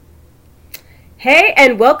Hey,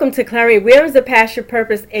 and welcome to Clarence Williams, the Passion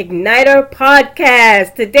Purpose Igniter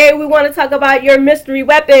podcast. Today we want to talk about your mystery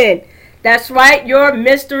weapon. That's right, your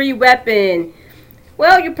mystery weapon.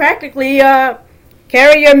 Well, you practically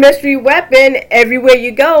carry your mystery weapon everywhere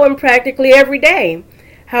you go and practically every day.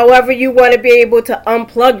 However, you want to be able to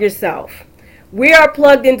unplug yourself. We are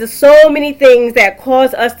plugged into so many things that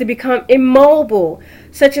cause us to become immobile,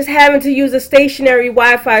 such as having to use a stationary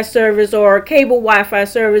Wi-Fi service or a cable Wi-Fi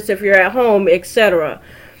service if you're at home, etc.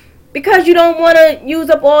 Because you don't want to use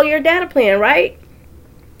up all your data plan, right?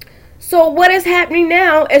 So what is happening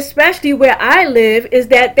now, especially where I live, is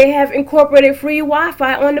that they have incorporated free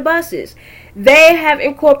Wi-Fi on the buses. They have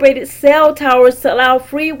incorporated cell towers to allow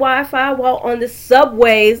free Wi-Fi while on the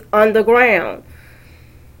subways underground.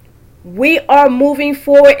 We are moving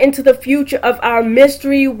forward into the future of our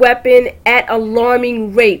mystery weapon at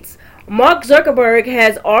alarming rates. Mark Zuckerberg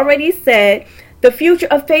has already said the future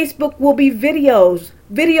of Facebook will be videos.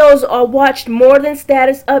 Videos are watched more than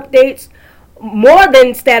status updates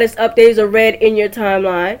are read in your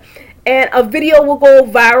timeline, and a video will go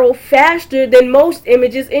viral faster than most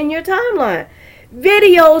images in your timeline.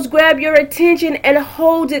 Videos grab your attention and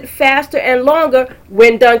hold it faster and longer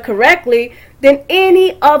when done correctly than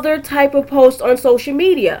any other type of post on social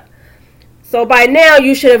media. So by now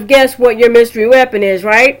you should have guessed what your mystery weapon is,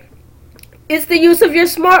 right? It's the use of your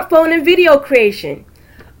smartphone in video creation.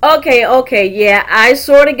 Okay, yeah, I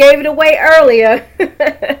sort of gave it away earlier.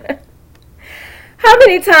 How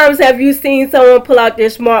many times have you seen someone pull out their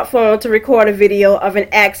smartphone to record a video of an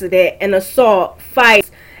accident, an assault,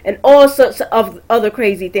 fights, and all sorts of other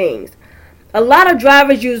crazy things? A lot of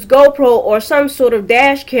drivers use GoPro or some sort of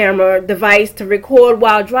dash camera device to record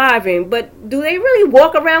while driving, but do they really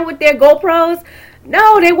walk around with their GoPros?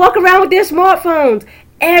 No, they walk around with their smartphones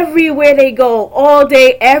everywhere they go, all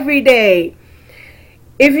day, every day.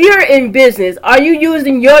 If you're in business, are you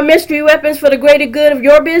using your mystery weapons for the greater good of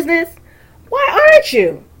your business? Why aren't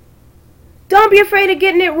you? Don't be afraid of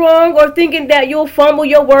getting it wrong or thinking that you'll fumble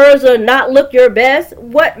your words or not look your best.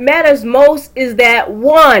 What matters most is that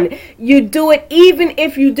 1, you do it even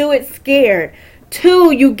if you do it scared.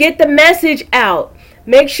 2, you get the message out.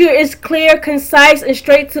 Make sure it's clear, concise, and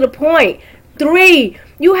straight to the point. 3,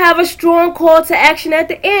 you have a strong call to action at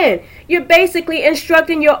the end. You're basically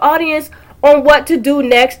instructing your audience on what to do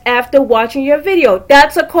next after watching your video.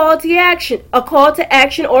 That's a call to action, or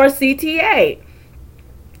a CTA.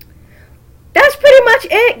 That's pretty much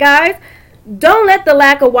it, guys. Don't let the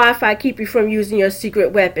lack of Wi-Fi keep you from using your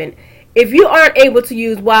secret weapon. If you aren't able to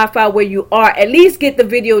use Wi-Fi where you are, at least get the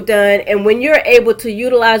video done, and when you're able to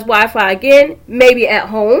utilize Wi-Fi again, maybe at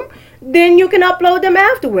home, then you can upload them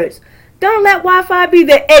afterwards. Don't let Wi-Fi be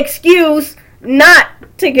the excuse not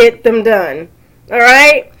to get them done.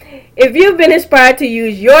 Alright? If you've been inspired to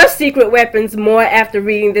use your secret weapons more after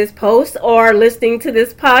reading this post or listening to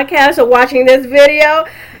this podcast or watching this video,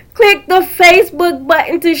 click the Facebook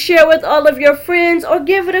button to share with all of your friends or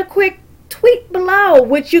give it a quick tweet below,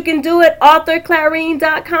 which you can do at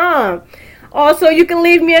authorclarine.com. Also, you can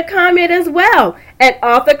leave me a comment as well at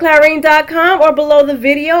authorclarine.com or below the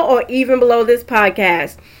video or even below this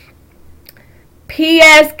podcast.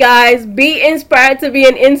 P.S. guys, be inspired to be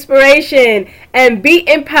an inspiration and be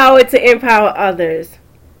empowered to empower others.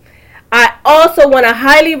 I also want to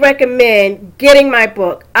highly recommend getting my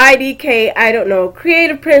book, IDK, I Don't Know,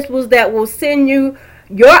 Creative Principles That Will Send You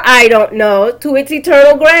Your I Don't Know to Its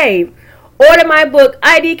Eternal Grave. Order my book,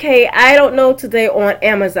 IDK, I Don't Know, today on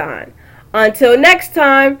Amazon. Until next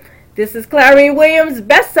time, this is Clarence Williams,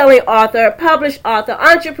 best-selling author, published author,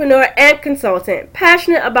 entrepreneur, and consultant,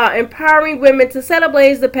 passionate about empowering women to set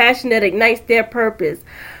ablaze the passion that ignites their purpose.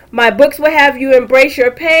 My books will have you embrace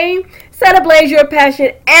your pain, set ablaze your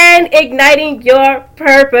passion, and igniting your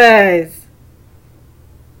purpose.